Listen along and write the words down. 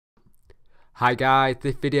Hi guys,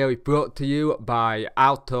 this video is brought to you by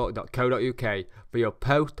outtalk.co.uk for your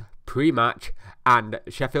post, pre-match and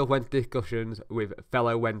Sheffield Wednesday discussions with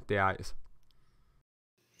fellow Wednesdayites.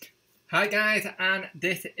 Hi guys, and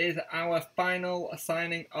this is our final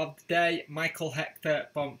signing of the day. Michael Hector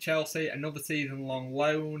from Chelsea, another season-long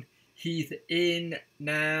loan. He's in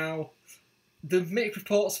now. There's mixed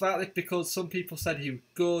reports about this because some people said he was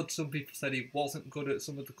good, some people said he wasn't good at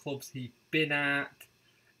some of the clubs he'd been at.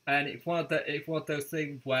 And it's one of those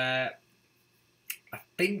things where I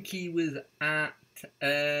think he was at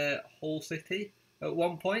Hull City at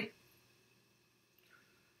one point,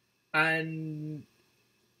 and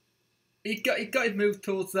he got his move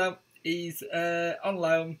towards them. He's on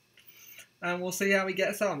loan, and we'll see how he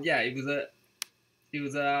gets on. Yeah, he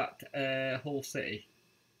was at Hull City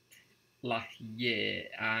last year,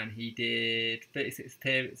 and he did 36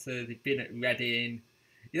 appearances. He'd been at Reading.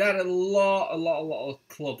 He's had a lot of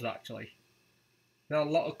clubs, actually. He's had a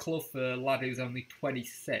lot of clubs for a lad who's only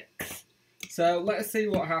 26. So let's see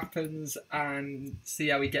what happens and see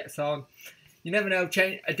how he gets on. You never know,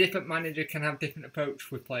 a different manager can have different approach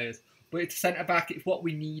with players. But it's centre-back, it's what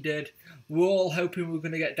we needed. We're all hoping we're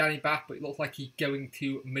going to get Danny back, but it looks like he's going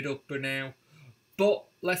to Middlesbrough now. But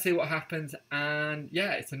let's see what happens. And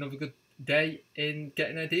yeah, it's another good day in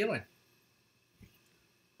getting a deal in.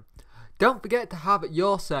 Don't forget to have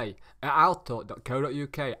your say at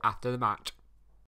outtalk.co.uk after the match.